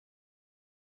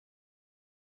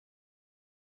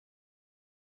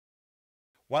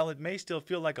While it may still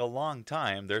feel like a long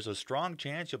time, there's a strong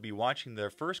chance you'll be watching their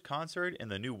first concert in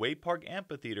the new Waite Park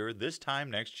Amphitheater this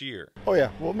time next year. Oh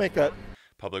yeah, we'll make that.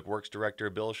 Public Works Director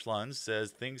Bill Schlunz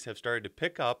says things have started to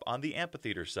pick up on the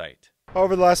amphitheater site.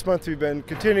 Over the last month, we've been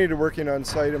continuing to working on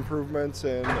site improvements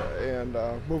and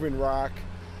moving rock,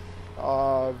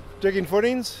 digging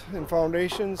footings and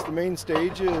foundations. The main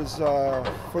stage is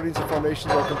footings and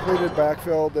foundations are completed,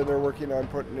 backfilled, and they're working on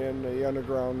putting in the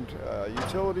underground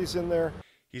utilities in there.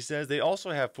 He says they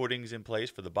also have footings in place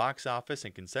for the box office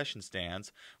and concession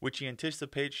stands, which he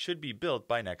anticipates should be built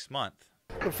by next month.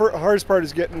 The hardest part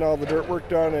is getting all the dirt work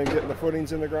done and getting the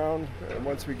footings in the ground. And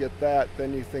once we get that,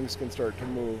 then things can start to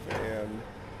move. And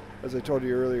as I told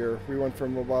you earlier, we went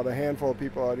from about a handful of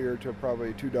people out here to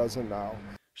probably 24 now.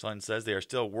 Schlunz says they are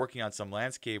still working on some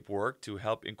landscape work to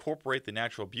help incorporate the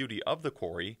natural beauty of the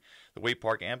quarry. The Waite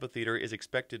Park Amphitheater is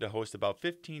expected to host about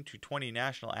 15 to 20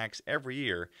 national acts every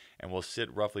year and will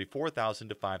sit roughly 4,000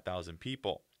 to 5,000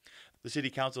 people. The City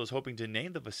Council is hoping to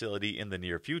name the facility in the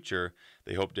near future.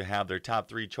 They hope to have their top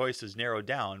 3 choices narrowed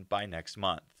down by next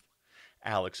month.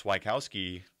 Alex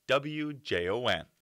Wykowski, WJON.